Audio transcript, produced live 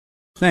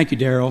Thank you,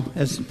 Daryl.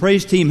 As the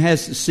praise team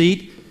has the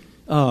seat,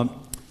 so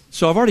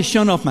I've already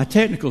shown off my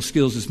technical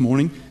skills this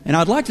morning, and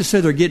I'd like to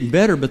say they're getting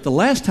better, but the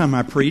last time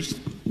I preached,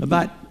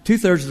 about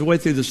 2/3 of the way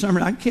through the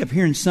sermon, I kept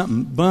hearing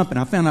something bump, and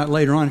I found out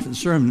later on after the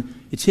sermon,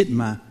 it's hitting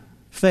my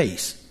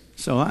face.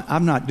 So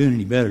I'm not doing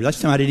any better. Last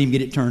time I didn't even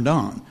get it turned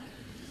on.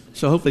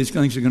 So hopefully these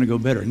things are going to go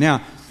better.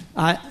 Now,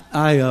 I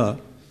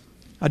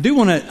do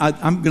want to,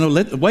 I'm going to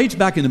let, Wade's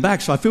back in the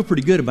back, so I feel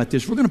pretty good about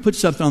this. We're going to put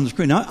something on the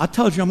screen. Now, I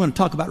told you I'm going to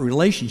talk about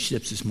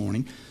relationships this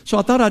morning, so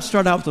I thought I'd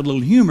start out with a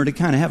little humor to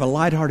kind of have a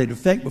lighthearted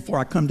effect before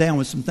I come down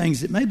with some things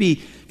that may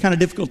be kind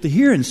of difficult to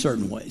hear in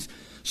certain ways.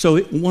 So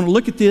we want to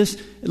look at this.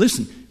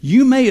 Listen,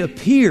 you may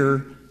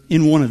appear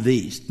in one of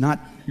these, not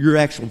your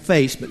actual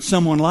face, but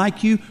someone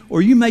like you,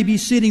 or you may be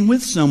sitting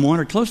with someone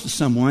or close to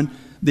someone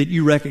that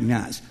you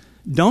recognize.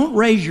 Don't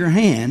raise your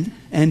hand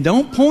and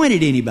don't point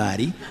at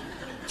anybody.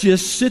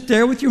 Just sit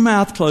there with your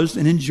mouth closed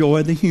and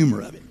enjoy the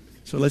humor of it.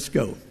 So let's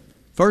go.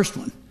 First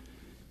one.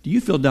 Do you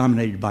feel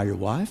dominated by your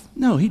wife?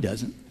 No, he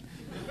doesn't.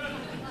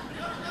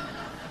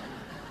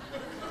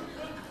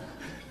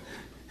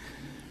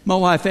 My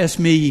wife asked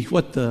me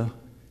what the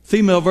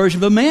female version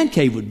of a man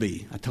cave would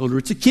be. I told her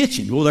it's a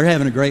kitchen. Well, they're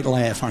having a great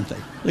laugh, aren't they?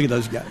 Look at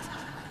those guys.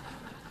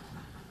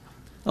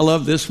 I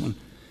love this one.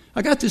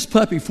 I got this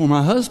puppy for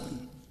my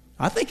husband.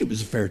 I think it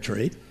was a fair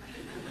trade.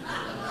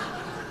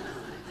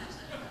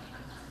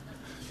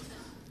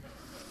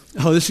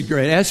 Oh, this is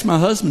great. I asked my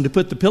husband to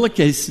put the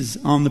pillowcases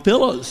on the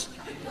pillows.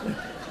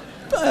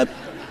 But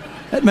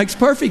that makes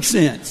perfect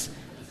sense.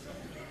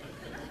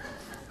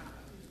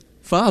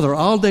 Father,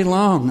 all day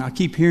long I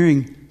keep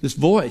hearing this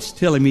voice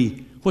telling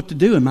me what to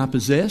do. Am I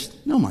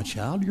possessed? No, my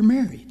child, you're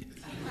married.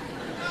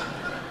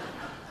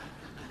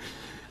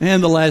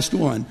 And the last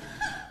one.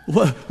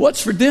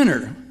 What's for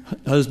dinner?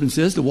 Husband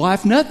says, the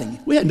wife, nothing.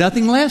 We had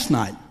nothing last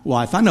night.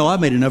 Wife, I know I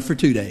made enough for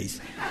 2 days.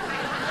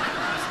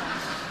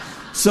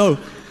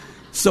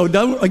 So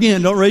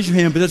don't raise your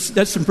hand, but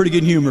that's some pretty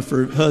good humor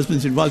for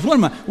husbands and wives.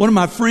 One of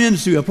my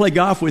friends who I play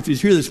golf with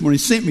is here this morning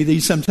sent me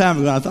these some time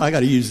ago. I thought I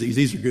got to use these.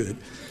 These are good.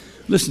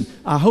 Listen,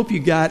 I hope you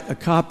got a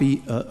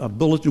copy, a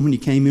bulletin when you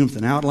came in with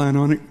an outline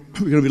on it.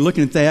 We're going to be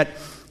looking at that.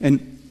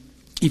 And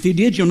if you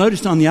did, you'll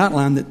notice on the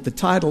outline that the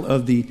title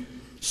of the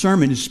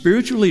sermon is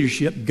Spiritual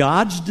Leadership,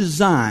 God's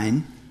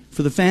Design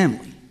for the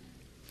Family.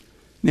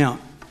 Now,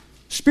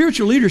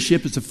 spiritual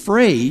leadership is a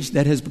phrase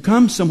that has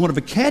become somewhat of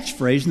a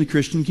catchphrase in the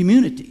Christian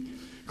community.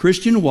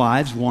 Christian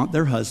wives want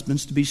their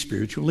husbands to be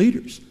spiritual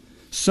leaders.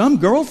 Some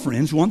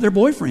girlfriends want their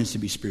boyfriends to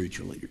be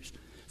spiritual leaders.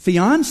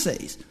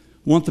 Fiancés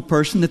want the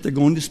person that they're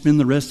going to spend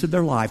the rest of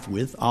their life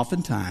with,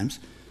 oftentimes,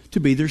 to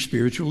be their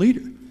spiritual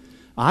leader.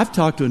 I've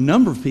talked to a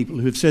number of people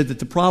who have said that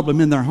the problem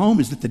in their home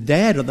is that the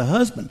dad or the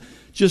husband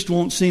just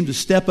won't seem to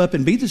step up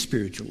and be the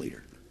spiritual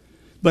leader.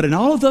 But in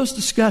all of those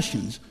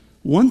discussions,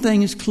 one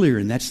thing is clear,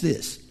 and that's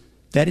this,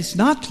 that it's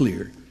not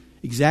clear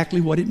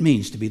exactly what it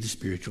means to be the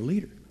spiritual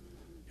leader.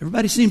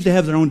 Everybody seems to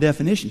have their own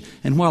definition.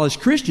 And while as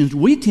Christians,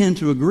 we tend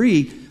to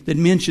agree that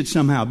men should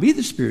somehow be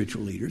the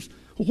spiritual leaders,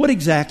 well, what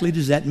exactly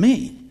does that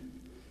mean?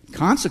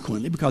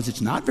 Consequently, because it's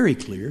not very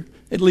clear,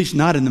 at least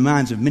not in the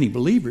minds of many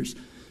believers,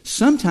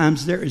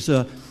 sometimes there is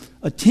a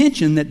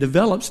tension that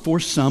develops for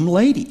some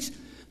ladies.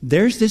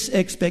 There's this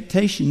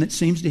expectation that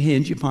seems to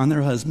hinge upon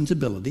their husband's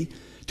ability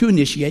to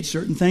initiate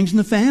certain things in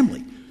the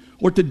family,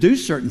 or to do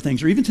certain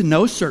things, or even to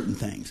know certain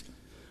things.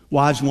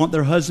 Wives want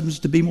their husbands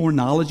to be more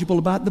knowledgeable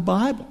about the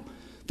Bible.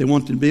 They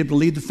want them to be able to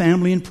lead the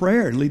family in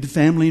prayer and lead the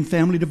family in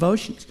family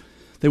devotions.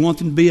 They want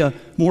them to be a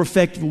more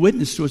effective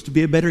witness so as to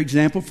be a better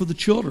example for the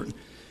children.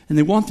 And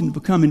they want them to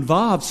become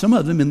involved, some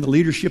of them, in the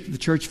leadership of the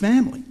church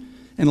family.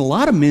 And a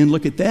lot of men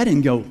look at that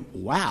and go,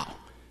 wow,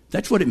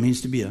 that's what it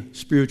means to be a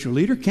spiritual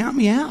leader. Count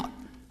me out.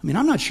 I mean,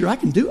 I'm not sure I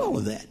can do all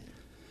of that.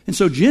 And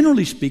so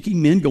generally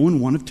speaking, men go in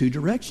one of two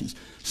directions.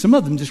 Some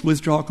of them just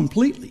withdraw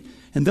completely.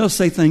 And they'll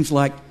say things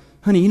like,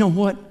 honey, you know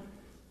what?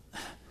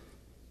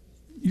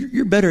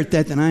 You're better at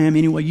that than I am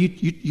anyway.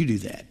 You do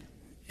that.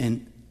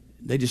 And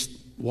they just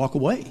walk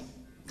away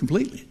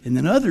completely. And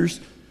then others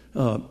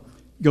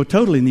go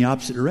totally in the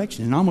opposite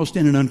direction and almost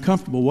in an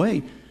uncomfortable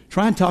way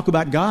try and talk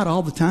about God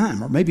all the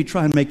time, or maybe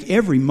try and make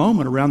every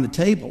moment around the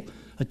table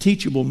a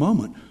teachable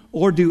moment,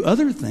 or do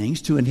other things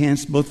to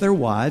enhance both their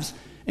wives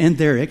and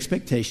their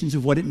expectations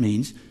of what it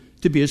means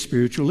to be a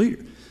spiritual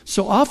leader.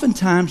 So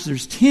oftentimes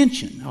there's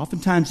tension.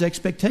 Oftentimes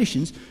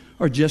expectations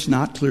are just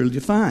not clearly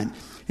defined.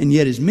 And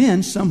yet as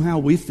men, somehow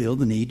we feel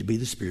the need to be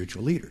the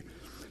spiritual leader.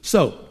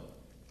 So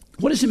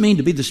what does it mean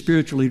to be the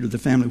spiritual leader of the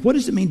family? What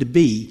does it mean to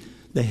be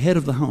the head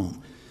of the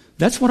home?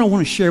 That's what I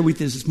want to share with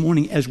you this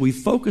morning as we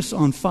focus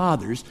on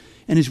fathers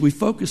and as we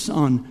focus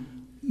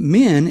on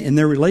men and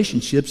their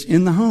relationships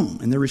in the home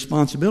and their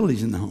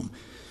responsibilities in the home.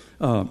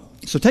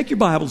 So take your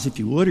Bibles, if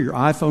you would, or your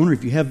iPhone, or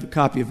if you have a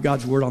copy of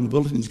God's Word on the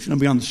bulletin, it's going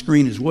to be on the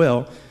screen as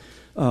well,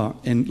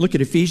 and look at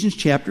Ephesians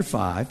chapter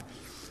 5,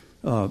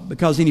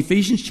 because in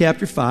Ephesians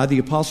chapter 5, the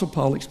Apostle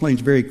Paul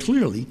explains very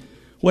clearly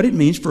what it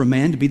means for a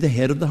man to be the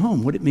head of the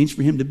home, what it means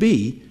for him to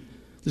be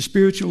the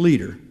spiritual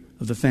leader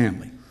of the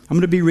family. I'm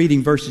going to be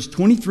reading verses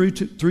 20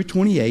 through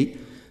 28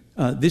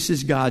 This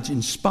is God's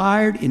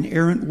inspired,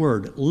 inerrant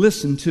word.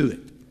 Listen to it.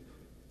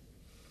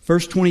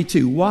 Verse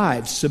 22,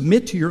 wives,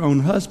 submit to your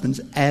own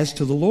husbands as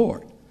to the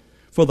Lord.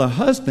 For the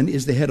husband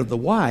is the head of the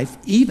wife,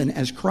 even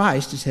as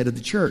Christ is head of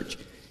the church,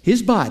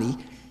 his body,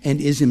 and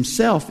is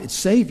himself its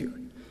Savior.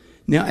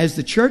 Now, as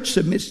the church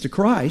submits to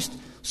Christ,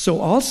 so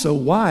also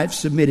wives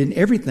submit in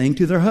everything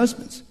to their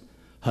husbands.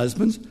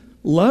 Husbands,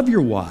 love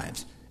your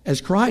wives, as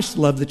Christ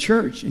loved the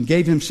church and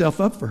gave himself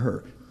up for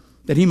her,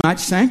 that he might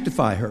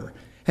sanctify her,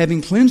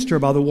 having cleansed her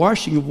by the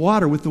washing of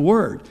water with the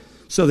word,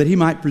 so that he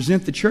might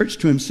present the church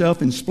to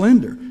himself in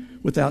splendor,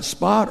 without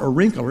spot or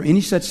wrinkle or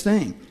any such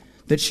thing,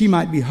 that she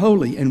might be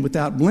holy and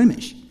without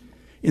blemish.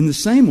 In the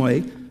same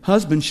way,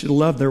 husbands should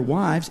love their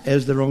wives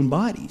as their own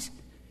bodies.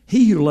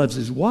 He who loves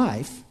his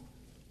wife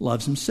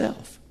loves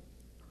himself.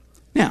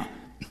 Now,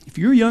 if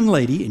you're a young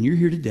lady and you're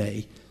here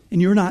today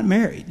and you're not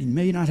married, and you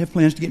may not have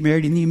plans to get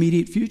married in the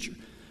immediate future,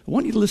 I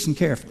want you to listen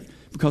carefully,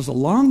 because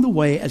along the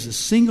way as a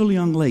single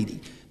young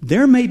lady,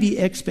 there may be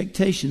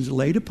expectations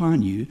laid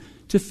upon you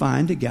to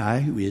find a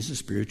guy who is a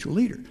spiritual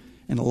leader.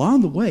 And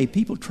along the way,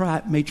 people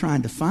may try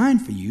and define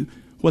for you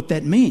what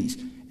that means.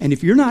 And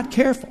if you're not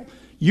careful,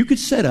 you could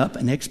set up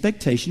an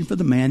expectation for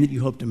the man that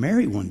you hope to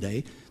marry one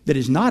day that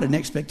is not an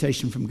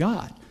expectation from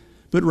God,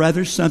 but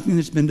rather something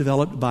that's been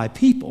developed by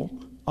people,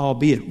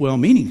 albeit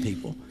well-meaning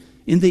people,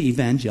 in the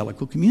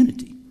evangelical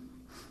community.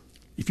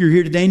 If you're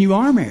here today and you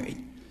are married,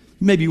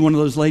 you may be one of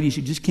those ladies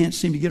who just can't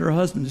seem to get her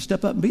husband to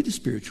step up and be the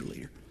spiritual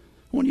leader.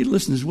 I want you to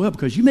listen as well,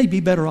 because you may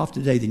be better off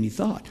today than you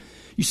thought.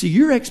 You see,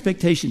 your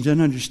expectations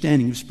and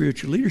understanding of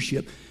spiritual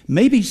leadership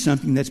may be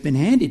something that's been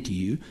handed to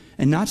you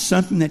and not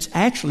something that's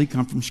actually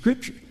come from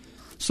Scripture.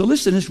 So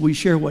listen as we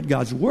share what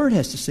God's Word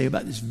has to say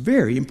about this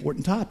very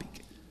important topic.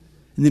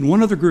 And then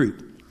one other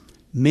group.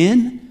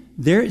 Men,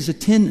 there is a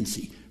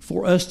tendency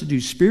for us to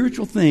do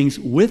spiritual things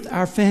with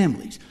our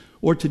families,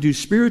 or to do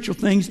spiritual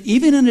things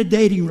even in a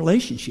dating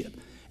relationship,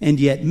 and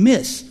yet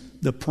miss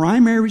the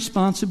primary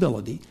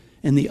responsibility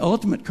and the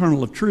ultimate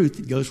kernel of truth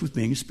that goes with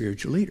being a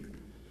spiritual leader.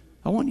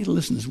 I want you to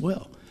listen as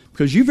well,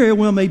 because you very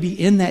well may be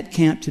in that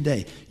camp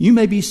today. You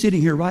may be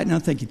sitting here right now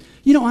thinking,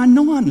 I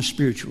know I'm a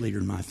spiritual leader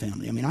in my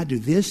family. I mean, I do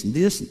this and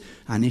this, and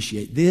I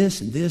initiate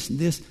this and this and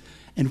this.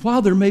 And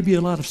while there may be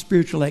a lot of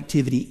spiritual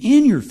activity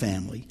in your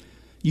family,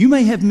 you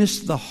may have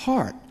missed the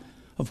heart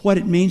of what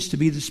it means to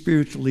be the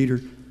spiritual leader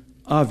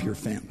of your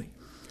family.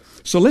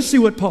 So let's see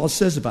what Paul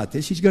says about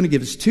this. He's going to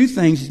give us two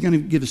things. He's going to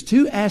give us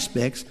two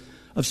aspects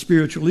of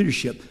spiritual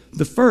leadership.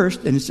 The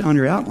first, and it's on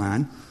your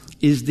outline,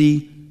 is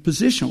the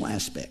positional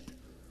aspect.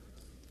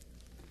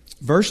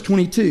 Verse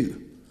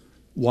 22,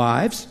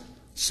 wives,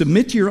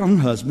 submit to your own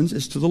husbands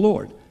as to the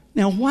Lord.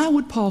 Now, why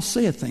would Paul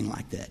say a thing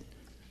like that?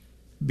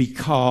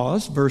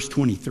 Because, verse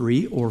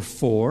 23 or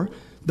 4,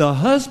 the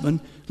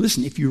husband,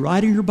 listen, if you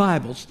write in your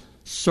Bibles,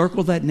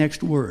 circle that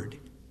next word,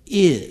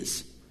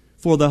 is.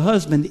 For the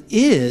husband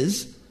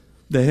is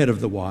the head of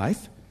the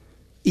wife,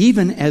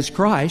 even as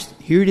Christ,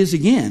 here it is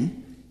again,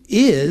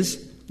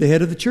 is the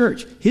head of the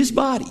church, his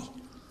body,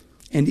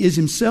 and is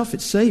himself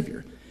its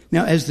Savior.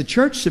 Now, as the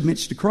church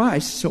submits to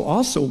Christ, so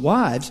also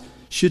wives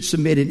should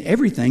submit in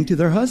everything to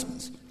their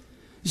husbands.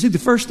 You see, the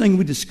first thing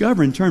we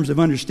discover in terms of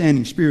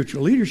understanding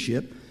spiritual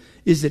leadership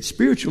is that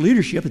spiritual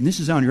leadership, and this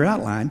is on your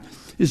outline,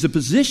 is a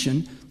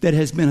position that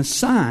has been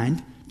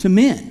assigned to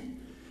men.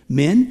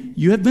 Men,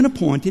 you have been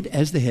appointed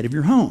as the head of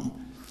your home.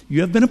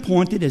 You have been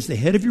appointed as the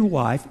head of your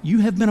wife. You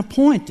have been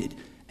appointed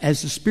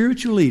as the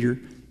spiritual leader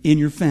in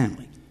your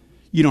family.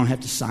 You don't have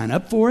to sign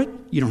up for it.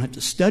 You don't have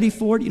to study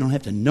for it. You don't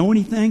have to know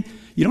anything.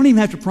 You don't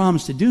even have to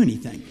promise to do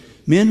anything.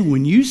 Men,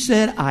 when you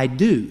said, I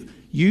do,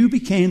 you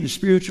became the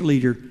spiritual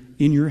leader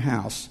in your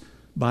house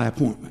by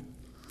appointment.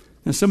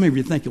 Now, some of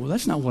you are thinking, well,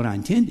 that's not what I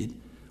intended.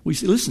 We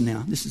say, listen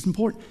now, this is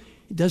important.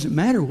 It doesn't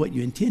matter what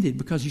you intended,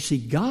 because you see,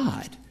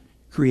 God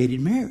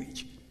created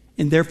marriage.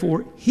 And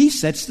therefore, he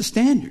sets the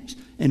standards.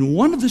 And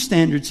one of the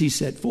standards he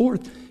set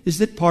forth is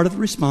that part of the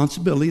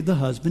responsibility of the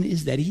husband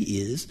is that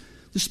he is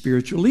the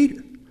spiritual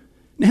leader.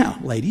 Now,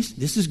 ladies,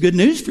 this is good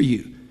news for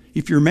you.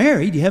 If you're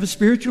married, you have a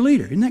spiritual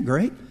leader. Isn't that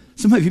great?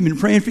 Some of you have been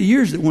praying for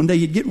years that one day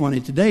you'd get one,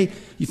 and today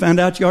you found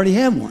out you already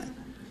have one.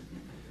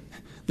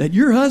 That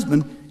your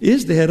husband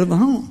is the head of the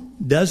home.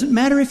 Doesn't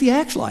matter if he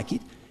acts like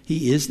it.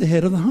 He is the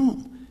head of the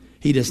home.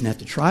 He doesn't have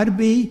to try to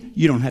be.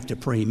 You don't have to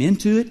pray him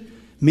into it.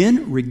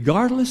 Men,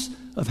 regardless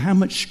of how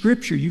much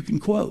scripture you can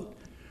quote,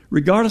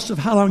 regardless of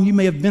how long you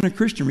may have been a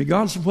Christian,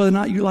 regardless of whether or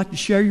not you like to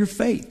share your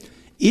faith,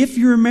 if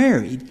you're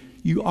married,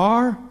 you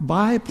are,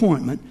 by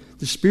appointment,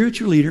 the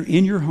spiritual leader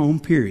in your home,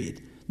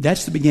 period.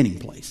 That's the beginning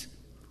place.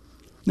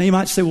 Now you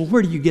might say, well,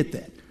 where do you get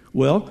that?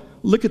 Well,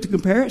 look at the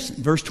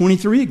comparison. Verse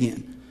 23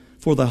 again.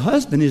 For the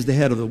husband is the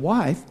head of the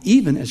wife,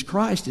 even as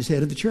Christ is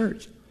head of the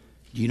church.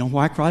 Do you know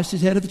why Christ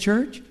is head of the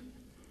church?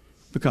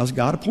 Because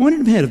God appointed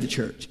him head of the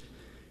church.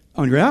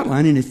 On your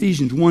outline in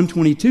Ephesians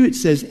 1:22, it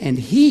says, and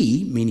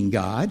he, meaning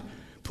God,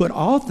 put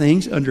all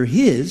things under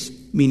his,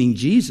 meaning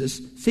Jesus,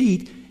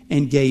 feet,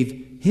 and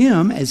gave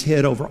him as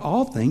head over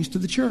all things to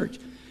the church.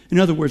 In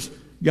other words,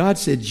 God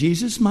said,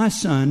 Jesus, my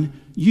son,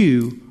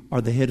 you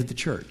are the head of the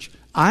church.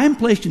 I am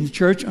placed in the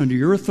church under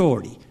your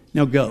authority.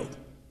 Now go.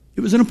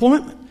 It was an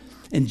appointment.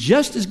 And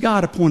just as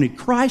God appointed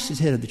Christ as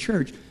head of the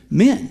church,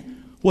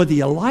 men, whether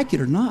you like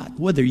it or not,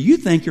 whether you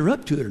think you're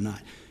up to it or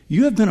not,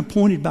 you have been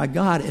appointed by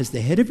God as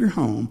the head of your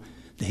home,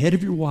 the head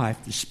of your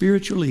wife, the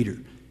spiritual leader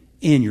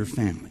in your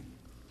family.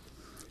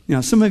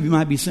 Now, some of you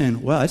might be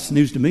saying, well, that's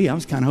news to me. I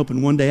was kind of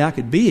hoping one day I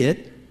could be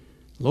it.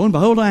 Lo and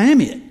behold, I am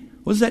it.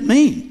 What does that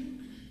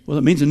mean? Well,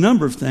 it means a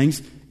number of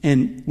things,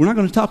 and we're not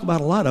going to talk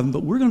about a lot of them,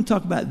 but we're going to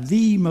talk about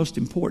the most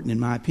important, in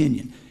my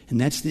opinion, and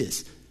that's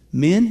this.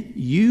 Men,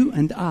 you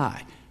and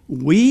I,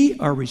 we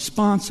are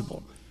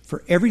responsible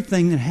for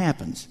everything that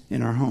happens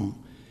in our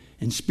home.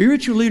 And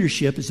spiritual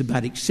leadership is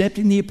about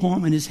accepting the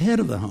appointment as head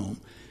of the home.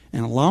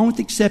 And along with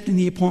accepting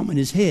the appointment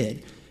as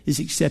head is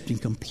accepting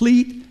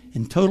complete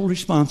and total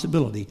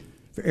responsibility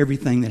for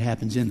everything that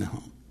happens in the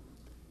home.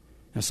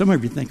 Now, some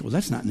of you think, well,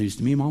 that's not news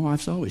to me. My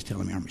wife's always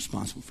telling me I'm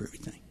responsible for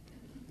everything.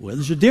 Well,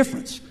 there's a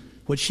difference.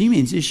 What she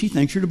means is she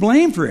thinks you're to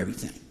blame for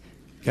everything.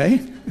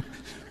 Okay?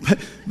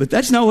 But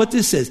that's not what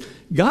this says.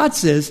 God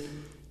says,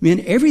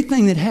 man,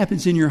 everything that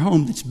happens in your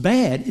home that's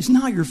bad is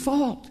not your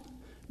fault.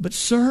 But,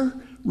 sir,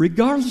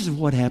 regardless of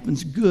what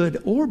happens,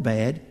 good or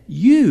bad,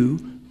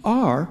 you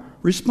are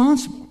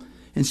responsible.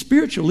 And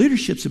spiritual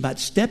leadership is about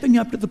stepping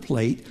up to the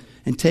plate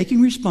and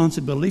taking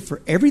responsibility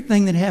for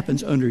everything that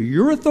happens under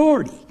your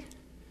authority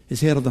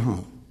as head of the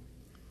home.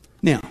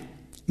 Now,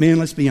 man,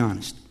 let's be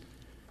honest.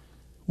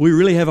 We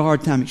really have a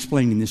hard time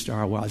explaining this to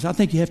our wives. I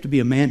think you have to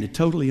be a man to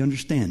totally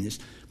understand this.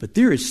 But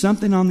there is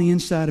something on the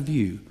inside of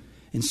you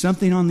and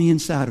something on the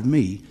inside of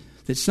me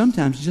that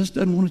sometimes just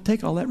doesn't want to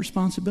take all that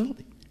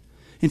responsibility.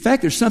 In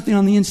fact, there's something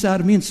on the inside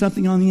of me and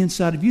something on the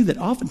inside of you that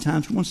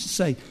oftentimes wants to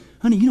say,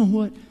 honey, you know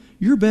what?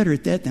 You're better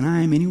at that than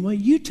I am anyway.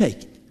 You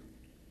take it.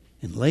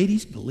 And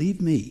ladies,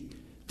 believe me,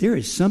 there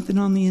is something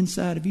on the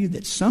inside of you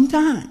that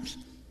sometimes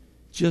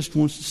just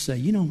wants to say,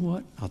 you know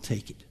what? I'll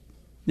take it.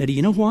 Now, do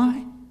you know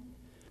why?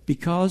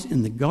 Because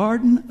in the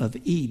Garden of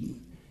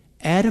Eden,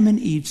 Adam and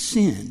Eve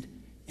sinned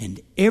and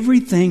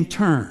everything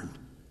turned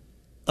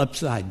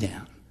upside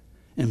down.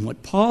 And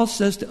what Paul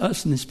says to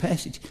us in this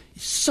passage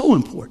is so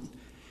important.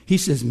 He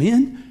says,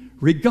 men,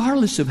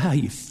 regardless of how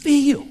you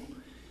feel,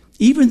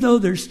 even though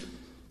there's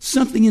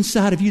something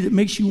inside of you that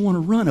makes you want to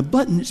run, a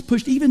button that's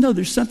pushed, even though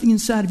there's something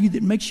inside of you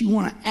that makes you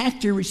want to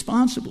act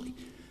irresponsibly,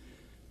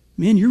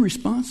 men, you're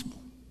responsible.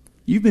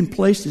 You've been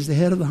placed as the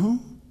head of the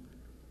home.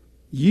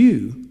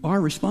 You are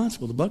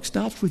responsible. The buck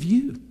stops with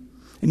you.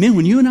 And then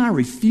when you and I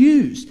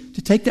refuse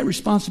to take that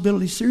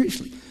responsibility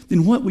seriously,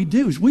 then what we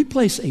do is we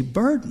place a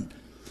burden.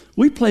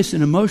 We place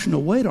an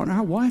emotional weight on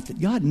our wife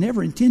that God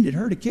never intended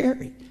her to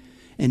carry.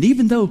 And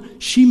even though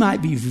she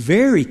might be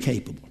very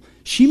capable,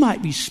 she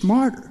might be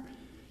smarter,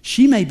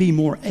 she may be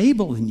more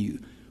able than you,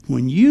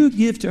 when you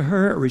give to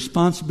her a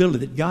responsibility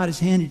that God has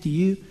handed to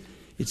you,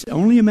 it's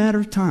only a matter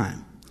of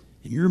time,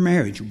 and your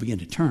marriage will begin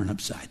to turn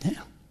upside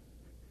down.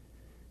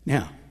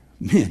 Now,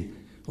 men,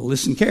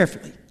 listen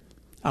carefully.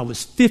 I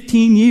was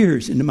 15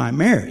 years into my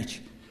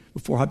marriage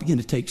before I began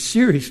to take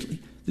seriously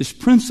this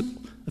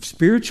principle of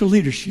spiritual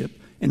leadership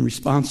and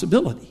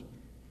responsibility.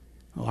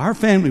 Well, our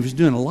family was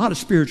doing a lot of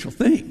spiritual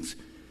things.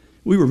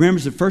 We were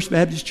members of First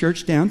Baptist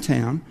Church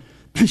downtown.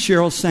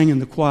 Cheryl sang in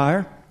the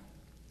choir.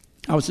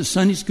 I was a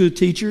Sunday school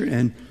teacher,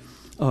 and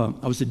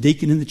I was a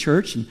deacon in the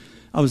church, and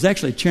I was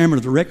actually chairman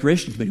of the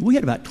recreation committee. We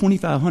had about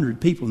 2,500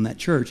 people in that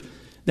church.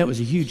 That was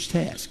a huge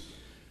task.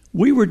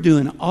 We were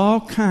doing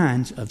all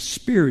kinds of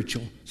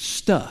spiritual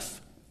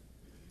stuff.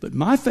 But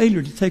my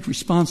failure to take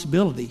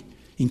responsibility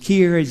in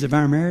key areas of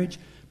our marriage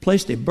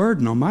placed a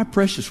burden on my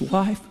precious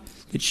wife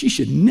that she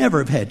should never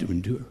have had to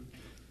endure.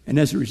 And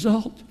as a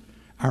result,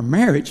 our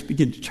marriage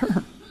began to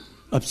turn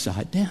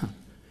upside down.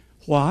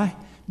 Why?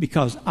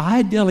 Because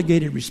I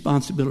delegated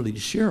responsibility to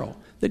Cheryl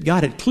that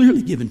God had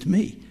clearly given to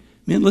me.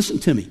 Men, listen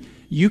to me.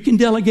 You can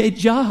delegate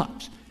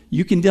jobs.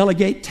 You can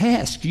delegate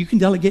tasks. You can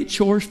delegate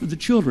chores for the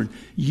children.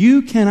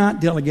 You cannot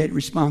delegate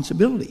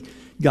responsibility.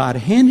 God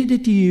handed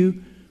it to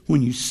you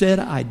when you said,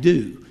 I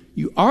do.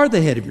 You are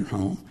the head of your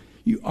home.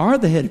 You are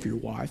the head of your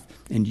wife.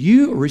 And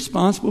you are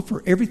responsible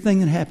for everything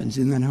that happens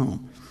in that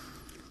home.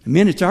 And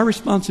men, it's our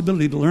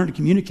responsibility to learn to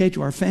communicate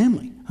to our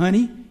family.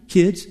 Honey,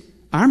 kids,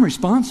 I'm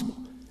responsible.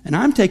 And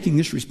I'm taking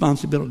this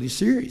responsibility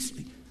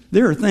seriously.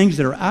 There are things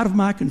that are out of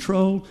my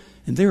control,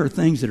 and there are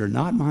things that are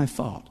not my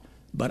fault.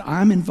 But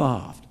I'm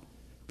involved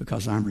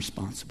because I'm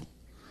responsible.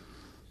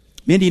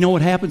 Men, do you know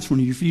what happens when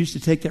you refuse to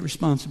take that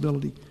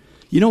responsibility?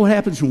 You know what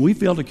happens when we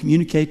fail to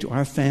communicate to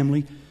our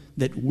family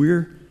that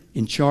we're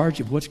in charge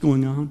of what's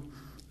going on?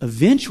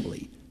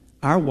 Eventually,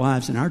 our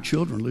wives and our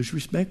children lose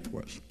respect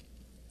for us.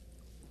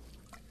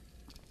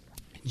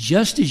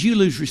 Just as you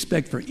lose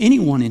respect for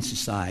anyone in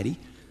society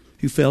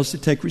who fails to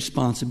take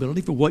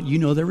responsibility for what you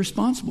know they're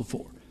responsible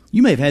for.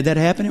 You may have had that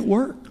happen at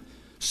work.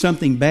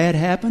 Something bad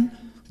happened.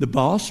 The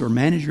boss or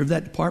manager of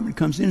that department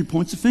comes in and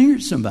points a finger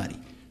at somebody.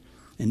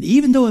 And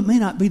even though it may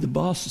not be the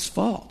boss's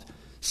fault,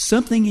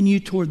 something in you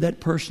toward that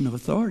person of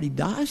authority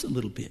dies a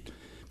little bit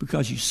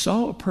because you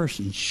saw a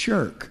person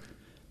shirk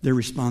their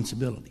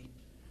responsibility.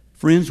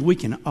 Friends, we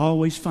can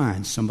always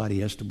find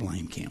somebody else to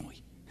blame, can't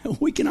we?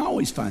 We can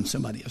always find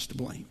somebody else to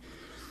blame.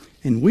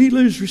 And we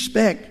lose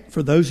respect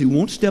for those who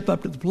won't step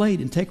up to the plate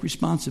and take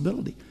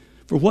responsibility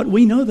for what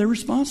we know they're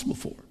responsible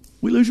for.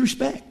 We lose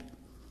respect.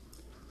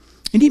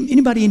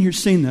 Anybody in here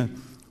seen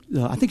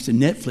the I think it's a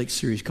Netflix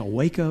series called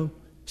Waco?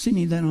 Seen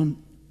any of that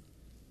on?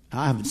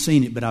 I haven't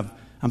seen it, but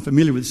I'm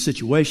familiar with the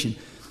situation.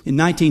 In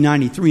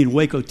 1993 in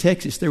Waco,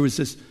 Texas, there was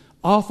this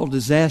awful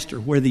disaster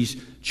where these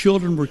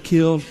children were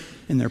killed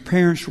and their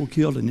parents were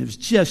killed, and it was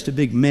just a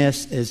big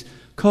mess as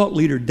cult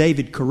leader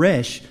David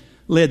Koresh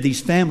led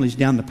these families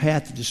down the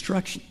path of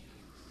destruction.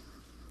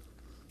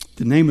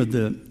 The name of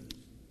the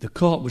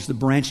cult was the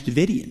Branch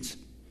Davidians.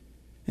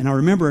 And I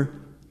remember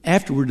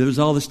afterward there was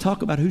all this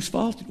talk about whose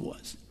fault it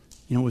was.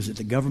 You know, was it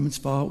the government's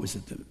fault? Was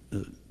it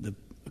the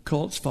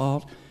cult's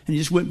fault? And it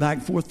just went back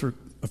and forth for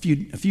a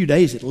few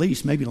days at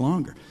least, maybe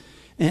longer.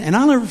 And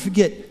I'll never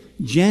forget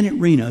Janet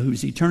Reno, who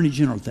was the Attorney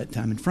General at that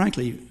time. And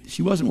frankly,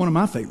 she wasn't one of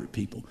my favorite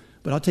people.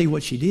 But I'll tell you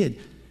what she did.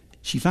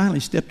 She finally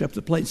stepped up to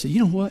the plate and said,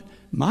 you know what?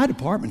 My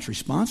department's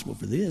responsible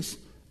for this.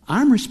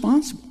 I'm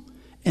responsible.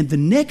 And the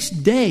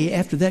next day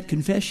after that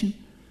confession,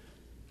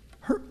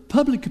 her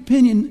public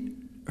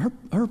opinion,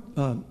 her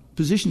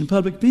position in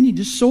public opinion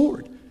just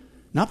soared.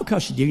 Not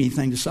because she did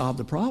anything to solve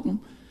the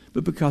problem,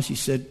 but because she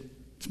said,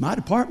 it's my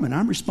department,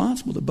 I'm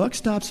responsible, the buck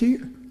stops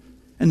here.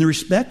 And the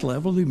respect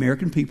level of the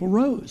American people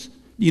rose.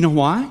 You know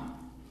why?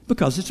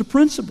 Because it's a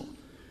principle.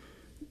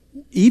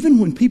 Even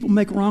when people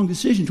make wrong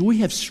decisions, we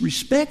have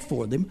respect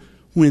for them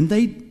when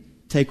they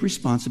take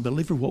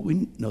responsibility for what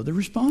we know they're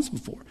responsible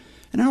for.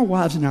 And our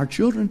wives and our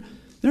children,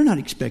 they're not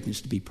expecting us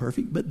to be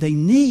perfect, but they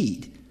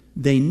need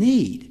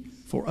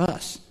for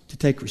us to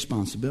take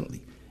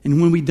responsibility.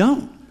 And when we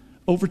don't,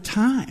 over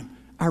time,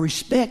 our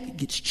respect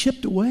gets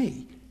chipped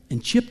away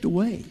and chipped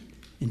away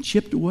and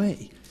chipped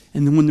away.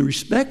 And then when the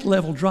respect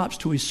level drops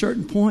to a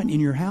certain point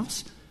in your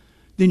house,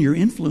 then your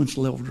influence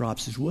level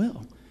drops as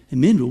well. And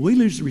men, when we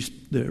lose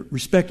the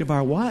respect of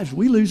our wives,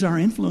 we lose our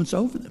influence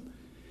over them.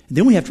 And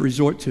then we have to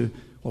resort to,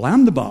 well,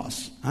 I'm the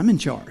boss. I'm in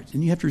charge.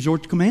 And you have to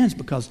resort to commands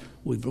because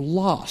we've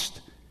lost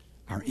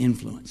our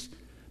influence.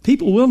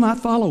 People will not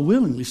follow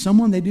willingly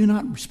someone they do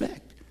not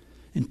respect.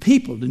 And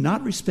people do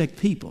not respect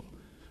people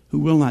who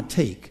will not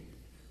take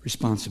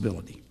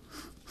responsibility.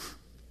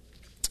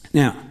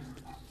 Now,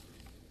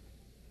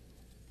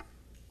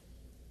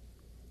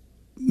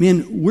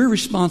 men, we're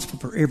responsible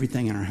for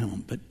everything in our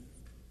home, but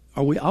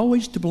are we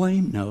always to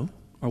blame? No.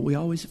 Are we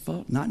always at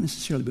fault? Not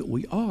necessarily, but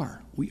we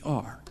are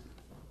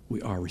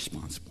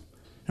responsible.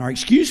 And our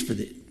excuse for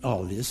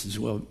all of this is,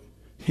 well,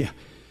 yeah,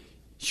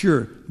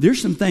 sure,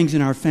 there's some things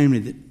in our family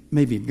that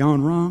maybe have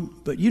gone wrong,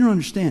 but you don't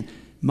understand.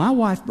 My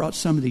wife brought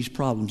some of these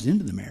problems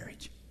into the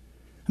marriage.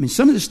 I mean,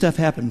 some of this stuff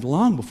happened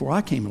long before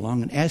I came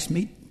along and asked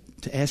me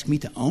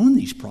to own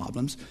these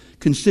problems,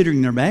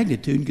 considering their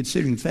magnitude and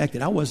considering the fact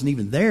that I wasn't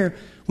even there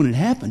when it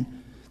happened.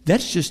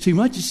 That's just too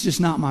much. It's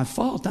just not my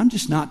fault. I'm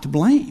just not to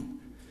blame.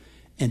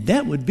 And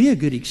that would be a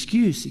good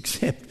excuse,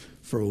 except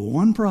for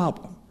one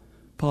problem.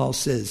 Paul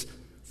says,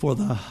 for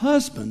the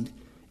husband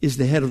is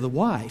the head of the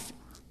wife,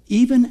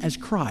 even as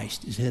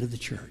Christ is head of the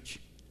church.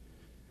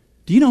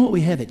 Do you know what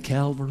we have at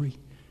Calvary?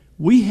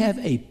 We have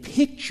a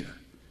picture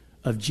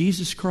of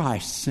Jesus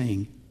Christ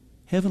saying,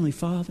 Heavenly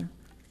Father,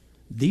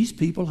 these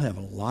people have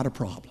a lot of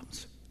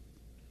problems.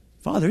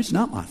 Father, it's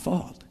not my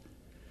fault.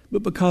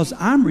 But because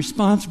I'm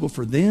responsible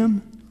for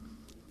them,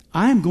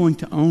 I'm going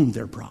to own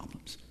their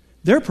problems.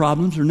 Their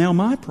problems are now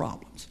my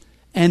problems.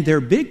 And their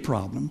big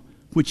problem,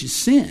 which is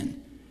sin,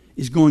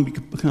 is going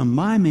to become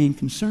my main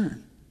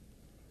concern.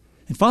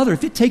 And Father,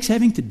 if it takes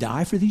having to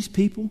die for these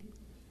people,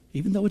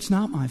 even though it's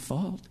not my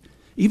fault,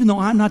 even though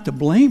I'm not to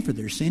blame for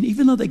their sin,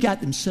 even though they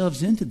got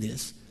themselves into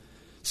this,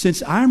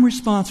 since I'm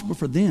responsible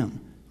for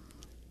them,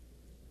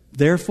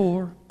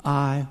 therefore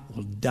I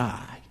will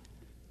die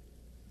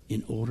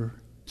in order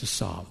to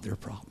solve their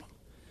problem.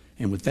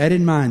 And with that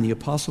in mind, the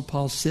Apostle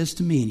Paul says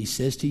to me, and he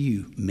says to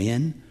you,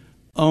 men,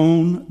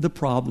 own the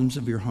problems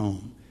of your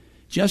home,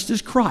 just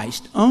as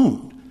Christ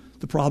owned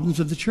the problems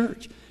of the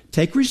church.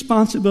 Take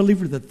responsibility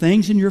for the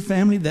things in your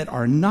family that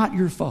are not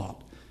your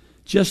fault,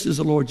 just as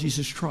the Lord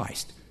Jesus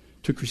Christ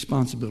took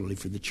responsibility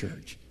for the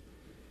church.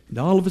 And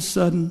all of a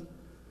sudden,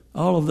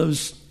 all of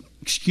those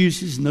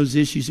excuses and those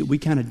issues that we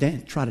kind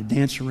of try to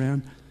dance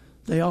around,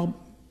 they all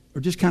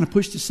are just kind of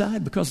pushed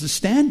aside because the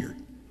standard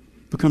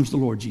becomes the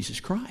Lord Jesus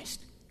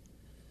Christ,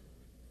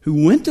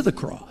 who went to the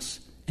cross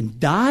and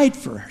died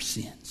for our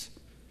sins.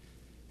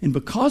 And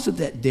because of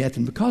that death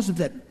and because of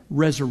that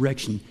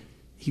resurrection,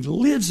 he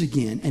lives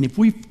again. And if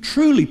we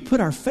truly put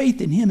our faith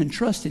in him and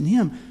trust in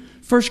him,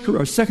 2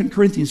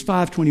 Corinthians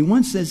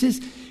 5:21 says this.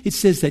 It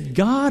says that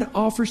God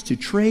offers to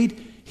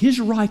trade his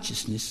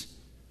righteousness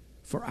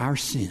for our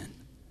sin.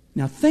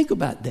 Now think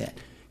about that.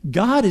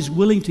 God is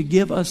willing to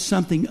give us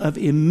something of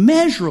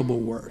immeasurable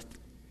worth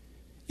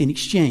in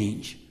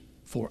exchange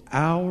for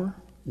our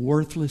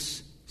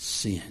worthless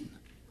sin.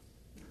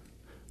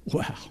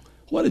 Wow,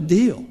 what a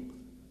deal.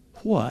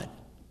 What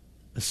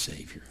a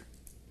Savior.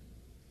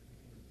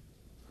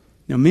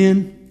 Now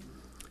men,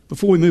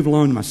 before we move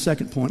along to my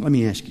second point, let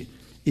me ask you,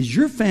 is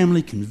your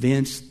family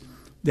convinced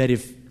that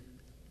if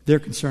they're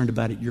concerned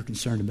about it, you're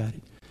concerned about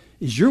it?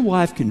 Is your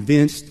wife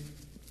convinced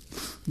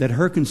that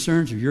her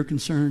concerns are your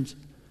concerns?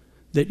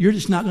 That you're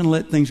just not going to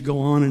let things go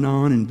on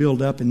and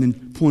build up and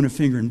then point a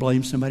finger and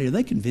blame somebody? Are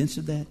they convinced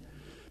of that?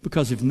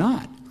 Because if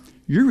not,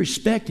 your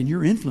respect and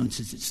your influence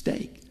is at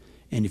stake.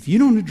 And if you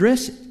don't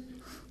address it,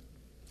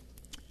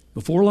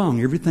 before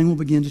long, everything will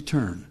begin to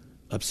turn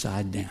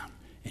upside down.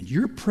 And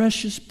your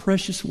precious,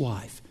 precious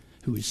wife,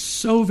 who is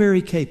so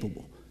very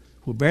capable,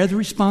 will bear the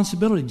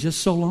responsibility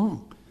just so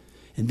long.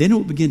 And then it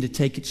will begin to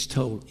take its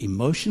toll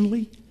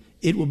emotionally.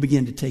 It will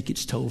begin to take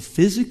its toll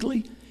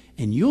physically.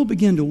 And you'll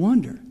begin to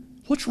wonder,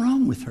 what's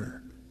wrong with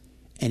her?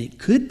 And it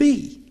could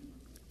be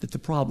that the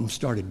problem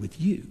started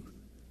with you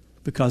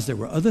because there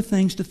were other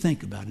things to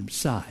think about. And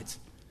besides,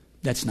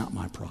 that's not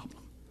my problem.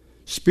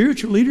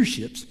 Spiritual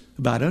leadership's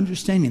about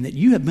understanding that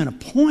you have been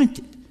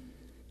appointed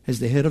as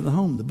the head of the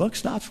home. The buck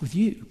stops with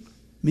you.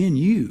 Men,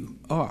 you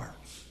are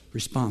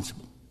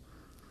responsible.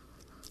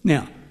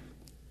 Now,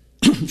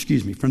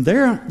 excuse me, from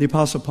there, the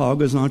Apostle Paul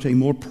goes on to a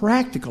more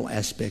practical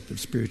aspect of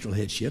spiritual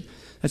headship.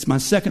 That's my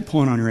second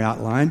point on your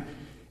outline,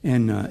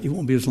 and it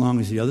won't be as long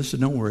as the other, so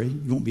don't worry.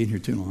 You won't be in here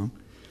too long.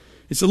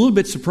 It's a little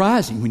bit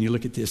surprising when you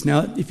look at this.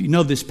 Now, if you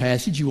know this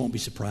passage, you won't be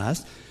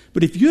surprised.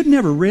 But if you had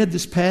never read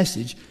this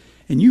passage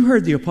and you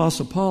heard the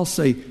Apostle Paul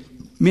say,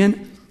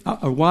 men,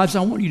 or wives,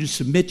 I want you to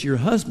submit to your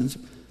husbands,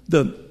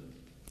 the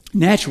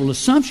natural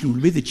assumption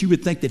would be that you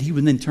would think that he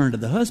would then turn to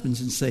the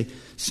husbands and say,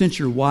 since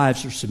your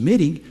wives are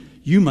submitting,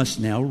 you must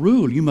now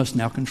rule. You must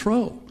now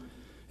control.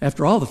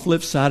 After all, the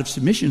flip side of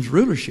submission is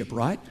rulership,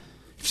 right?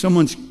 If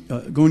someone's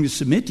going to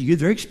submit to you,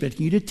 they're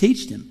expecting you to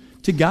teach them,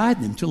 to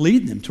guide them, to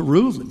lead them, to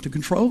rule them, to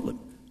control them.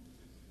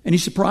 And he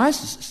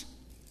surprises us.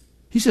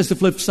 He says the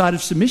flip side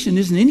of submission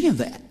isn't any of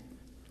that.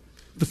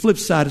 The flip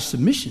side of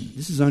submission,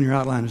 this is on your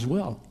outline as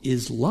well,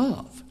 is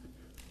love.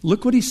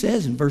 Look what he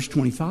says in verse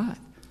 25.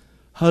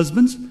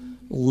 Husbands,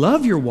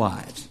 love your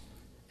wives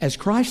as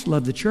Christ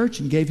loved the church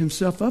and gave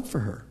himself up for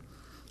her.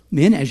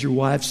 Men, as your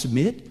wives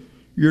submit,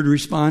 you're to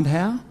respond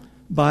how?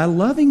 By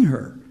loving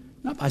her,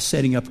 not by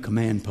setting up a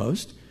command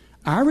post.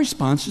 Our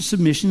response to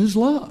submission is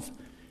love.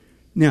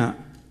 Now,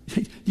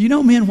 do you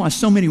know, men, why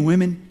so many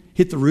women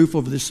hit the roof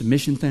over this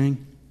submission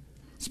thing?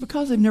 It's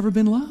because they've never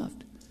been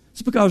loved.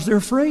 It's because they're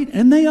afraid,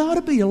 and they ought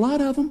to be, a lot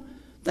of them.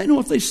 They know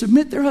if they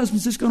submit, their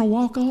husband's just going to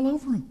walk all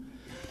over them.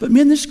 But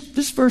men, this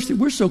verse that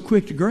we're so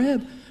quick to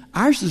grab,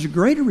 ours is a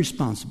greater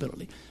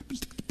responsibility.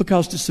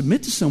 Because to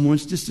submit to someone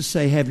is just to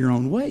say, have your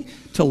own way.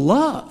 To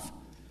love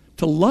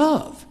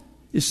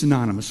is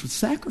synonymous with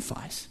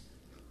sacrifice.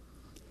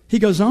 He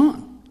goes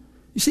on.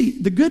 You see,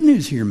 the good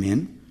news here,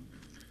 men,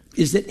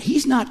 is that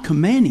he's not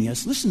commanding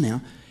us, listen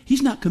now,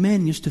 he's not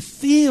commanding us to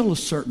feel a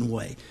certain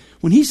way.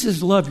 When he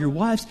says love your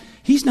wives,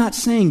 he's not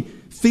saying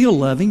feel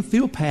loving,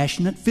 feel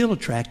passionate, feel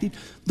attracted.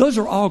 Those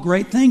are all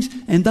great things,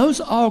 and those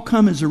all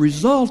come as a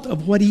result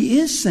of what he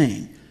is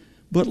saying.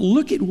 But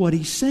look at what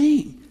he's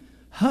saying.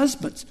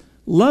 Husbands,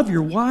 love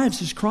your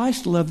wives as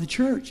Christ loved the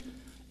church.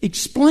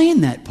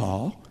 Explain that,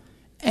 Paul,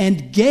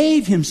 and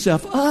gave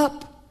himself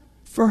up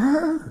for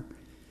her.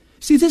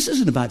 See, this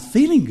isn't about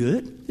feeling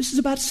good. This is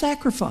about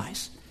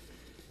sacrifice.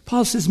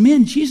 Paul says,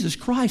 men, Jesus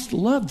Christ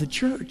loved the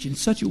church in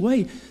such a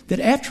way that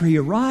after he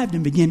arrived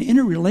and began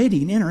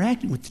interrelating and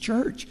interacting with the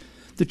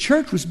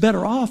church was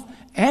better off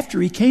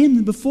after he came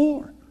than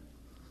before.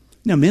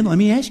 Now, men, let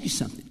me ask you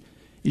something.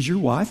 Is your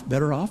wife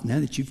better off now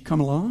that you've come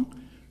along?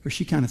 Or is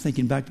she kind of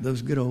thinking back to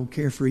those good old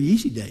carefree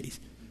easy days?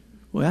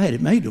 Well, I had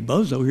it made till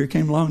Bozo here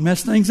came along and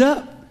messed things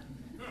up.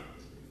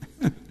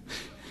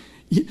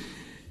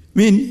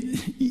 Men,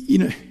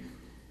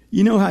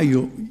 you know how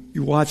your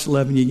wife's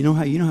loving you. You know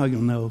how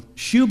you'll know.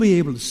 She'll be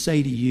able to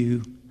say to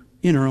you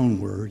in her own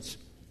words,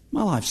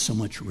 my life's so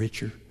much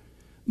richer.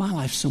 My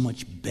life's so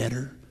much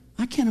better.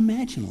 I can't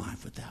imagine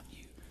life without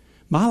you.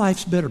 My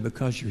life's better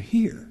because you're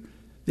here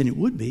than it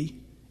would be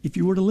if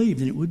you were to leave,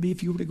 than it would be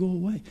if you were to go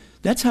away.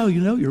 That's how you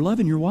know you're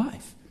loving your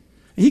wife.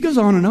 And he goes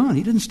on and on.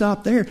 He doesn't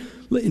stop there.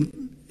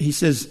 He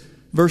says,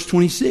 verse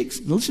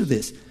 26, listen to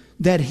this,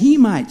 that he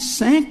might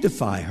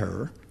sanctify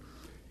her,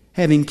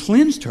 having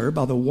cleansed her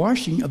by the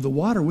washing of the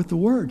water with the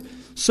word,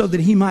 so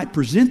that he might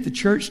present the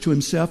church to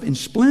himself in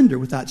splendor,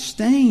 without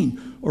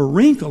stain or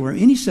wrinkle or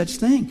any such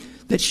thing,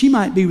 that she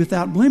might be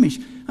without blemish.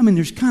 I mean,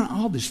 there's kind of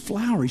all this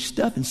flowery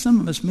stuff, and some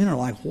of us men are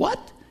like, what?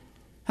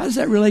 How does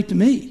that relate to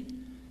me?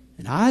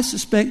 And I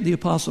suspect the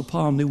Apostle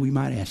Paul knew we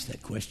might ask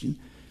that question,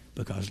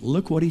 because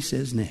look what he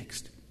says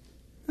next.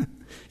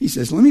 He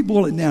says, let me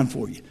boil it down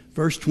for you.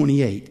 Verse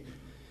 28,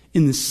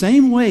 in the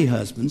same way,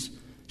 husbands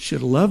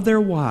should love their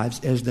wives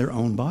as their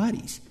own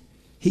bodies.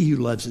 He who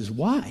loves his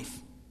wife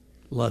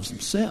loves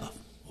himself.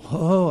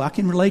 Oh, I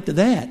can relate to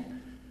that.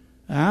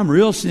 I'm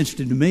real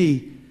sensitive to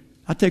me.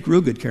 I take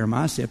real good care of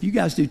myself. You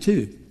guys do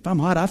too. If I'm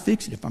hot, I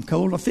fix it. If I'm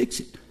cold, I fix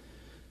it.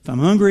 If I'm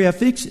hungry, I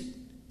fix it.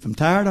 If I'm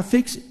tired, I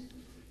fix it.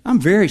 I'm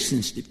very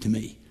sensitive to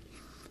me.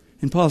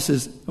 And Paul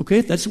says, okay,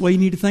 if that's the way you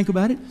need to think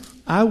about it,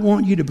 I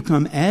want you to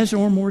become as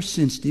or more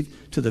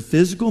sensitive to the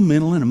physical,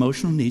 mental, and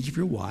emotional needs of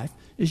your wife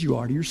as you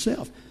are to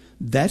yourself.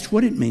 That's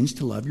what it means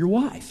to love your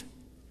wife.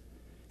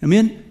 I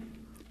mean,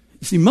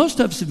 you see, most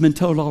of us have been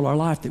told all our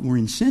life that we're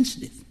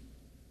insensitive.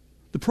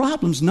 The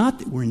problem's not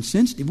that we're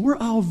insensitive. We're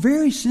all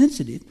very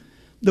sensitive.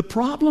 The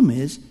problem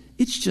is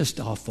it's just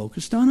all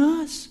focused on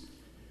us.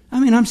 I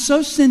mean, I'm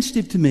so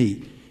sensitive to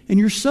me, and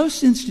you're so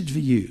sensitive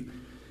to you.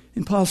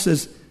 And Paul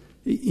says,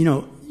 you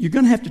know, you're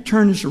going to have to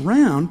turn this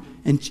around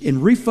and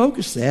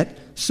refocus that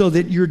so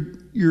that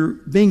you're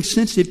being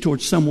sensitive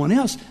towards someone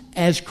else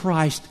as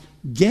Christ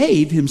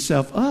gave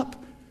himself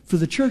up for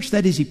the church.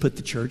 That is, he put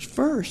the church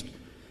first.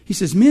 He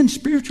says, men,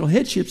 spiritual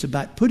headship's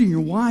about putting your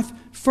wife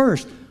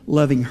first,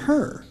 loving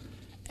her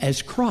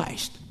as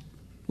Christ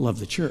loved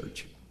the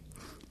church.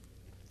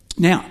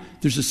 Now,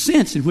 there's a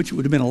sense in which it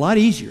would have been a lot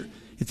easier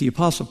if the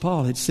Apostle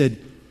Paul had said,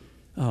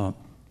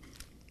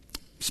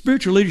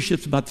 spiritual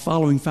leadership's about the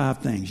following 5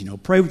 things. You know,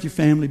 pray with your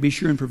family, be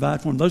sure and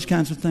provide for them, those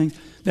kinds of things.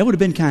 That would have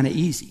been kind of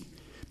easy.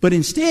 But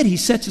instead, he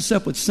sets us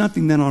up with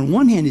something that on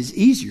one hand is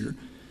easier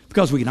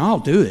because we can all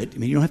do it. I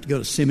mean, you don't have to go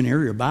to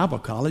seminary or Bible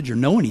college or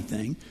know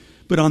anything.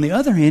 But on the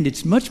other hand,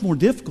 it's much more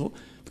difficult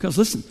because,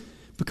 listen,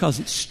 because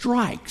it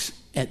strikes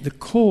at the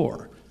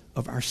core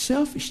of our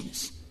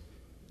selfishness.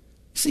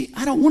 See,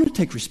 I don't want to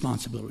take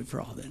responsibility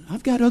for all that.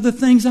 I've got other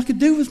things I could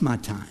do with my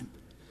time.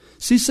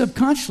 See,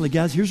 subconsciously,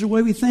 guys, here's the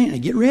way we think. Now,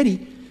 get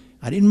ready.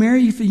 I didn't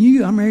marry you for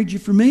you. I married you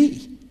for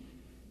me.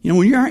 You know,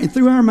 when you're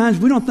through our minds,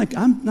 we don't think,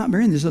 I'm not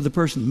marrying this other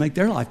person to make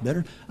their life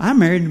better. I'm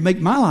married to make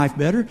my life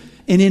better.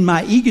 And in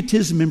my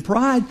egotism and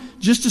pride,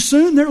 just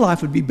assume their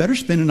life would be better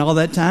spending all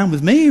that time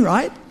with me,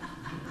 right?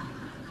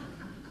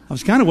 I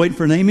was kind of waiting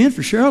for an amen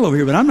for Cheryl over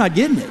here, but I'm not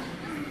getting it.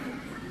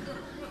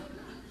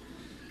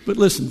 But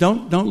listen,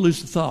 don't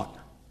lose the thought.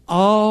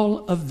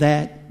 All of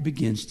that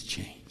begins to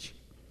change.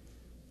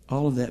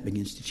 All of that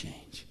begins to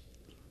change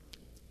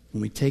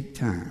when we take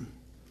time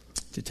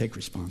to take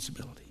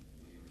responsibility.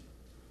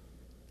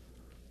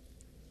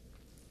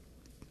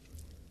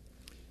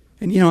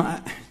 And, you know,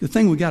 the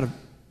thing we got to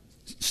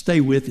stay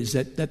with is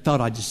that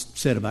thought I just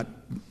said about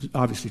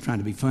obviously trying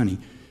to be funny.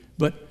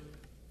 But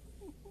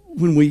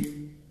when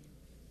we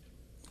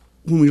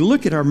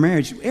look at our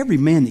marriage, every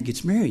man that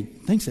gets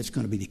married thinks that's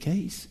going to be the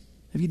case.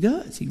 He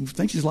does. He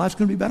thinks his life's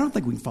going to be better. I don't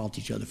think we can fault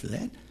each other for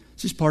that.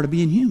 It's just part of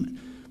being human.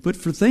 But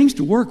for things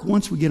to work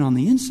once we get on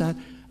the inside,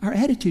 our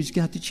attitude's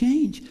got to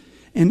change.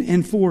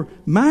 And for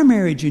my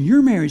marriage and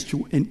your marriage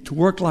to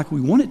work like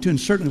we want it to, and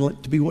certainly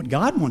to be what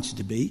God wants it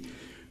to be,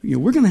 you know,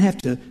 we're going to have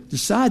to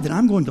decide that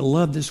I'm going to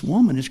love this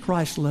woman as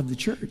Christ loved the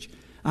church.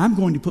 I'm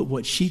going to put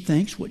what she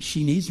thinks, what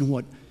she needs, and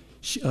what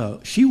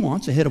she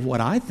wants ahead of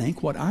what I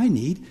think, what I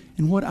need,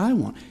 and what I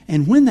want.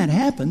 And when that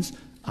happens,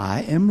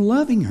 I am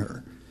loving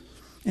her.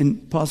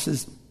 And Paul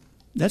says,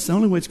 that's the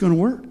only way it's going to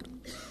work.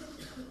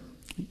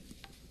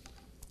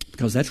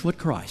 Because that's what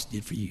Christ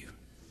did for you.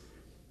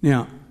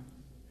 Now,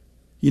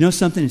 you know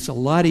something? It's a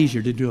lot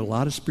easier to do a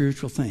lot of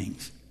spiritual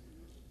things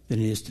than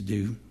it is to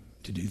do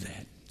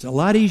that. It's a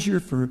lot easier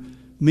for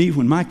me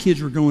when my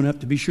kids were growing up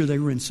to be sure they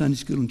were in Sunday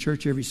school and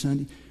church every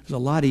Sunday. It was a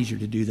lot easier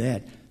to do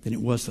that than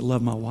it was to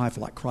love my wife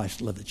like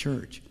Christ loved the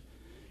church.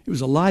 It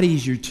was a lot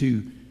easier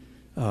to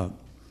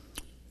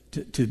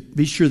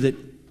be sure that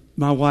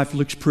my wife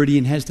looks pretty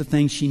and has the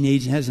things she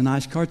needs and has a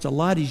nice car. It's a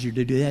lot easier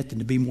to do that than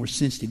to be more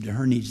sensitive to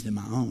her needs than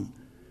my own.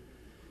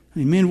 I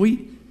mean,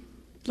 man,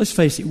 let's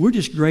face it, we're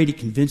just great at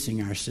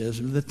convincing ourselves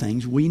of the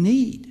things we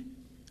need.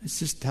 It's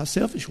just how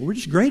selfish we're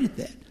just great at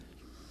that.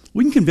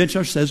 We can convince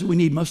ourselves that we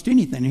need most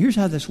anything. And here's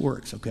how this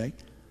works, okay?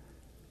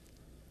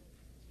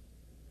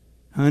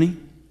 Honey,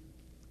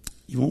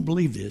 you won't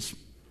believe this,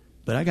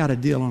 but I got a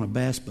deal on a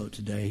bass boat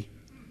today.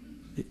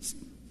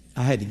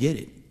 I had to get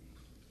it.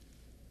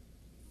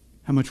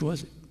 How much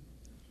was it?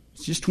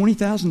 It's just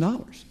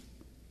 $20,000.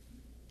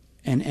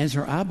 And as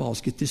her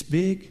eyeballs get this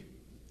big,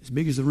 as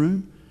big as the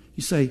room,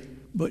 you say,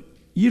 but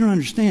you don't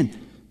understand.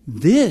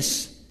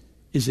 This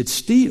is at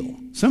steel.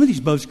 Some of these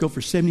boats go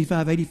for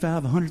 $75,000,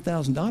 $85,000,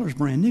 $100,000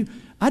 brand new.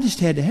 I just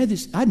had to have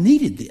this. I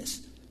needed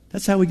this.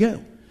 That's how we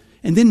go.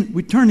 And then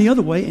we turn the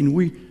other way, and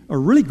we are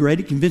really great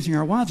at convincing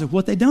our wives of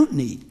what they don't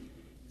need.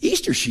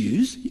 Easter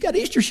shoes. You got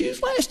Easter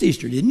shoes last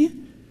Easter, didn't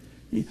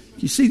you?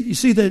 You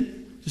see the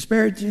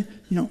disparity? You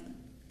know,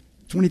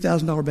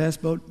 $20,000 bass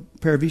boat,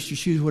 pair of Easter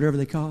shoes, whatever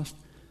they cost.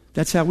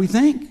 That's how we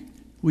think.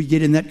 We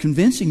get in that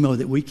convincing mode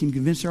that we can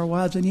convince our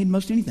wives they need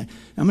most anything.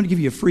 I'm going to give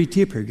you a free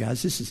tip here,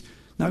 guys. This is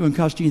not going to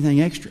cost you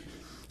anything extra.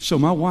 So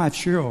my wife,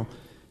 Cheryl,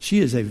 she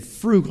is a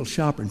frugal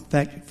shopper. In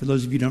fact, for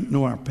those of you who don't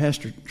know, our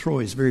pastor, Troy,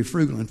 is very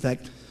frugal. In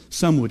fact,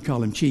 some would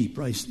call him cheap.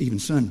 Right? Even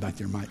son back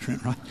there might,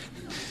 Trent, right?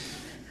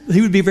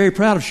 He would be very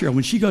proud of Cheryl.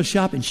 When she goes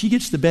shopping, she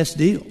gets the best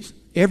deals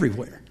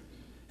everywhere.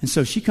 And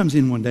so she comes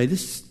in one day,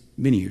 this is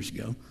many years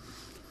ago,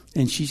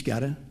 and she's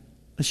got a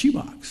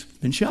shoebox,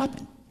 been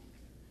shopping.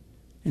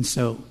 And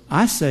so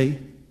I say,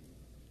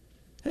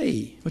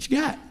 hey, what you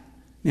got?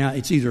 Now,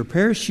 it's either a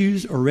pair of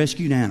shoes or a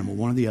rescued animal,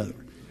 one or the other.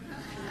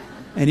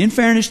 And in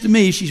fairness to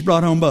me, she's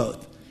brought home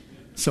both.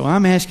 So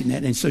I'm asking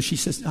that. And so she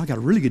says, I got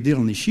a really good deal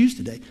on these shoes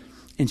today.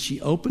 And she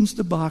opens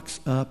the box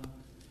up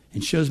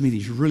and shows me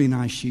these really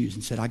nice shoes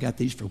and said, I got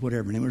these for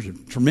whatever. And it was a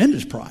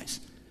tremendous price.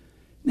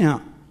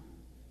 Now,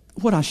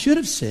 what I should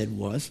have said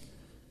was,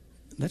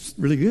 that's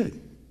really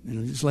good.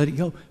 And I just let it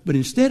go. But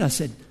instead I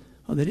said,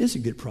 oh, that is a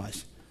good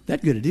price.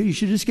 That good a deal. You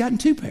should have just gotten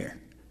 2 pair.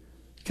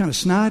 Kind of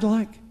snide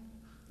like.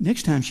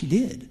 Next time she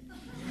did.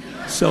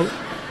 So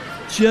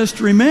just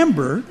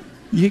remember,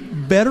 you're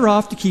better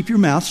off to keep your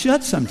mouth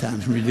shut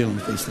sometimes when you're dealing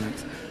with these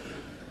things.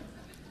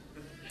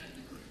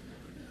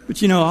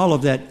 But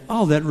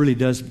all that really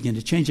does begin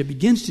to change. It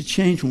begins to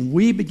change when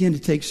we begin to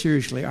take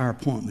seriously our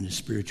appointment as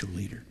spiritual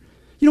leader.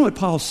 You know what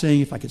Paul's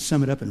saying, if I could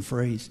sum it up in a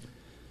phrase?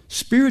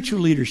 Spiritual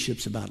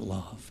leadership's about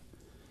love.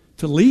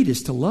 To lead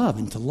is to love,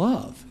 and to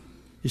love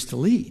is to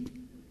lead.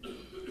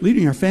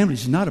 Leading our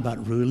families is not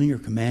about ruling or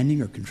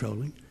commanding or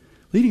controlling.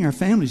 Leading our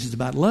families is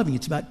about loving.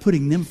 It's about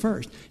putting them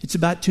first. It's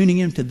about tuning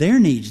into their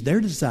needs,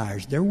 their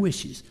desires, their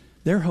wishes,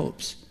 their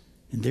hopes,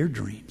 and their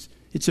dreams.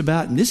 It's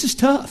about, and this is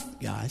tough,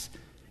 guys,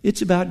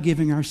 it's about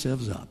giving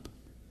ourselves up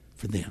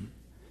for them.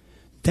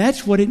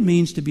 That's what it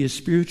means to be a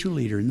spiritual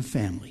leader in the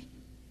family,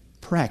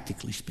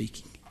 practically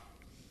speaking.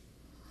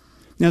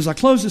 Now, as I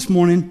close this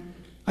morning,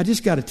 I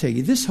just got to tell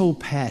you, this whole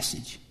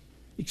passage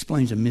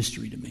explains a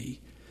mystery to me.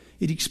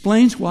 It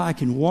explains why I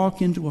can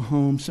walk into a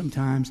home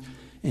sometimes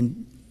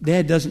and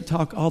Dad doesn't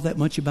talk all that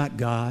much about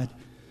God.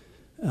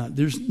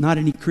 There's not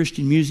any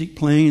Christian music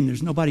playing.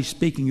 There's nobody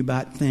speaking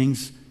about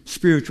things,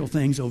 spiritual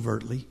things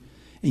overtly.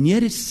 And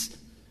yet it's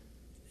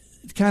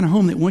the kind of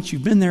home that once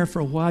you've been there for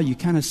a while, you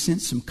kind of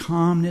sense some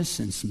calmness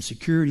and some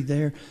security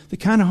there. The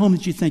kind of home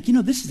that you think,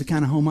 this is the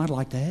kind of home I'd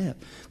like to have.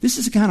 This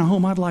is the kind of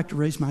home I'd like to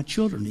raise my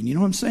children in. You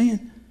know what I'm saying?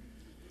 And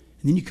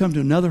then you come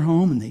to another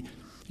home and you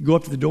go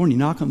up to the door and you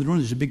knock on the door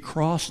and there's a big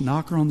cross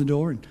knocker on the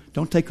door. And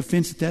don't take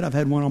offense at that. I've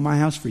had one on my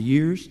house for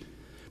years.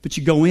 But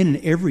you go in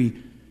and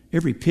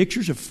every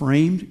picture's a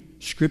framed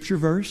scripture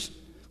verse.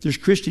 There's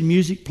Christian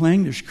music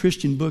playing. There's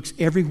Christian books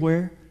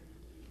everywhere.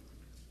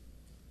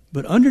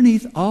 But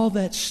underneath all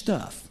that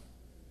stuff,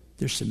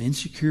 there's some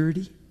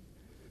insecurity.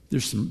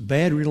 There's some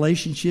bad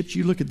relationships.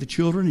 You look at the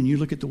children and you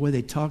look at the way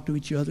they talk to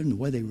each other and the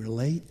way they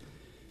relate.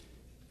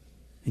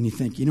 And you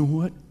think, you know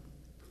what?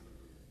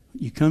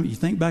 You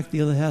think back to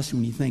the other house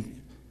and you think,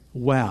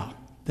 wow,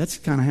 that's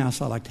the kind of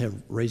house I like to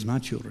raise my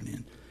children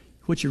in.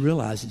 What you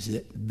realize is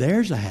that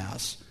there's a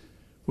house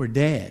where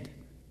Dad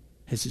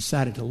has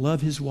decided to love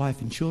his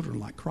wife and children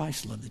like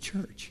Christ loved the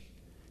church.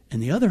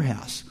 And the other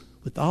house,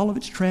 with all of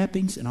its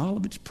trappings and all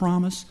of its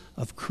promise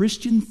of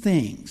Christian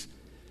things,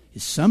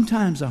 is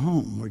sometimes a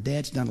home where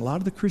Dad's done a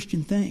lot of the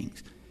Christian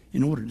things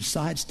in order to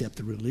sidestep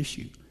the real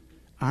issue.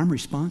 I'm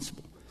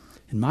responsible.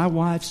 And my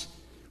wife's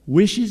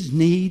wishes,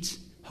 needs,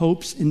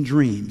 hopes, and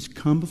dreams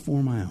come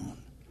before my own.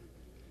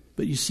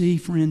 But you see,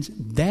 friends,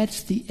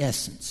 that's the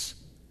essence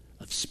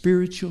of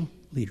spiritual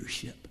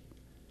leadership.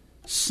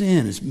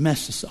 Sin has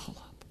messed us all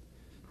up.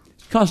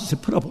 It's caused us to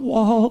put up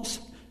walls.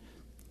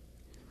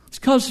 It's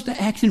caused us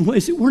to act in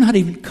ways that we're not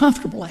even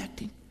comfortable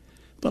acting.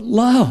 But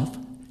love,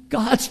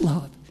 God's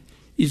love,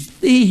 is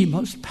the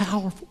most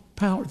powerful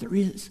power there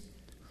is.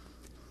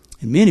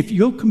 And men, if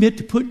you'll commit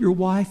to put your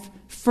wife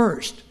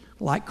first,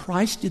 like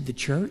Christ did the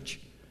church,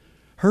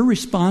 her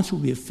response will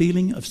be a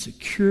feeling of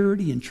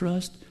security and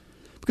trust.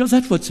 Because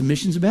that's what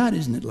submission's about,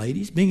 isn't it,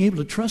 ladies? Being able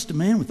to trust a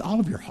man with all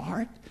of your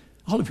heart,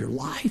 all of your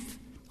life,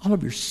 all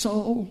of your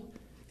soul,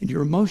 and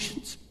your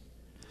emotions.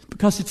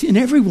 Because it's in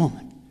every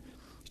woman,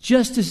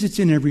 just as it's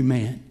in every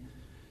man,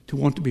 to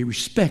want to be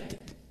respected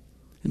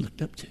and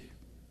looked up to.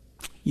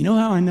 You know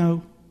how I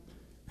know?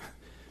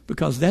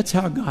 Because that's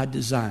how God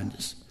designed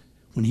us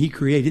when He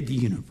created the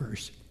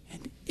universe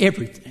and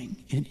everything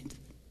in it.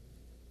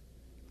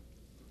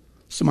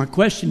 So my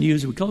question to you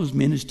as we close,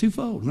 men, is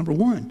twofold. Number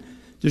one,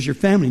 does your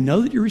family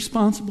know that you're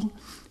responsible?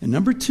 And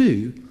number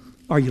two,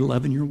 are you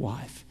loving your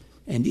wife?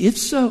 And if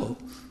so,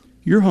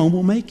 your home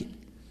will make it.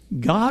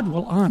 God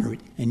will honor it,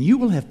 and you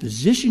will have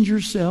positioned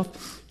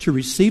yourself to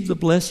receive the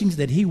blessings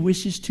that He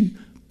wishes to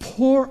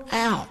pour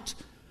out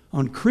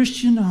on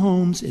Christian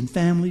homes and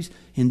families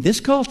in this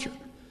culture,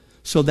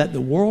 so that the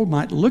world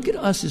might look at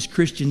us as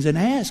Christians and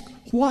ask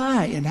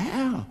why and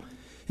how,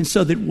 and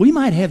so that we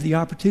might have the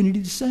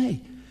opportunity to say,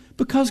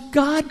 because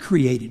God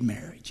created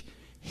marriage,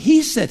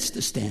 He sets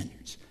the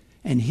standards,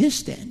 and His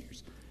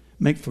standards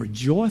make for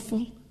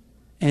joyful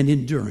and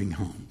enduring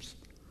homes.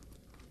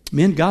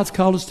 Men, God's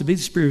called us to be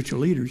the spiritual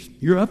leaders.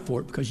 You're up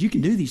for it because you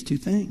can do these two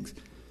things.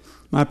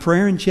 My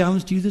prayer and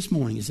challenge to you this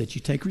morning is that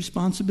you take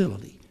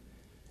responsibility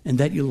and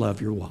that you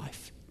love your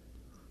wife.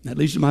 That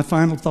leads to my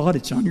final thought.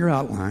 It's on your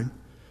outline.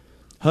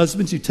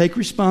 Husbands who take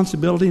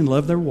responsibility and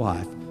love their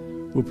wife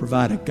will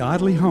provide a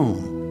godly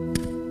home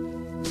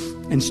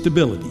and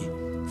stability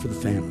for the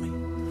family.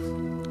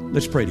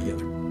 Let's pray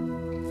together.